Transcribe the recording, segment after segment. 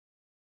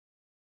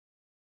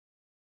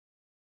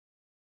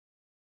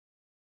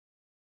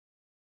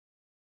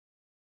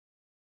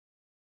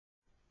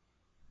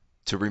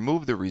To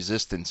remove the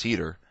resistance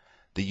heater,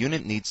 the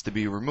unit needs to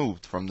be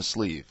removed from the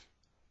sleeve.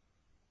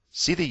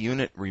 See the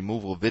unit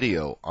removal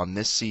video on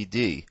this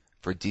CD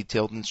for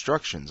detailed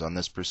instructions on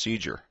this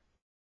procedure.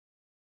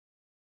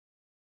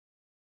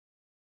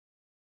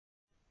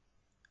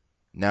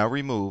 Now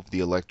remove the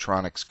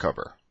electronics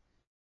cover.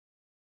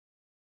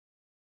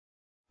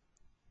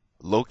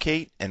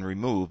 Locate and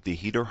remove the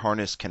heater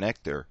harness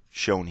connector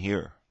shown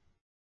here.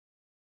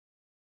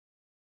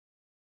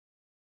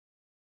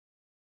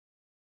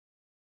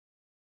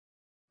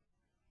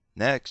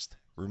 Next,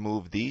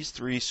 remove these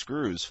 3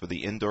 screws for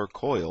the indoor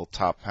coil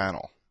top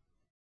panel.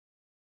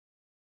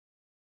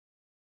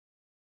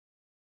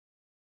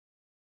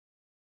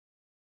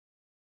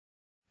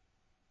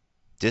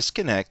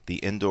 Disconnect the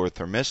indoor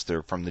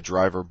thermistor from the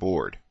driver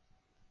board.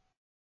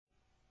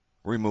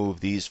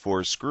 Remove these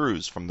 4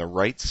 screws from the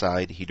right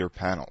side heater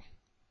panel.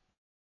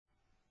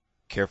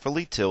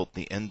 Carefully tilt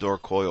the indoor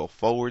coil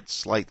forward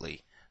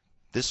slightly.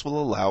 This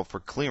will allow for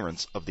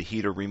clearance of the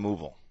heater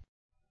removal.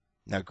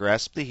 Now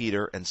grasp the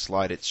heater and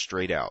slide it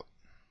straight out.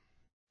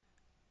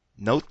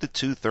 Note the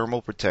 2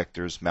 thermal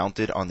protectors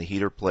mounted on the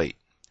heater plate.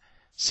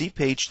 See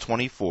page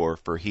 24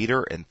 for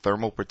heater and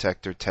thermal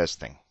protector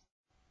testing.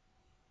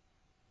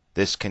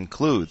 This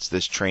concludes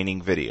this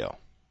training video.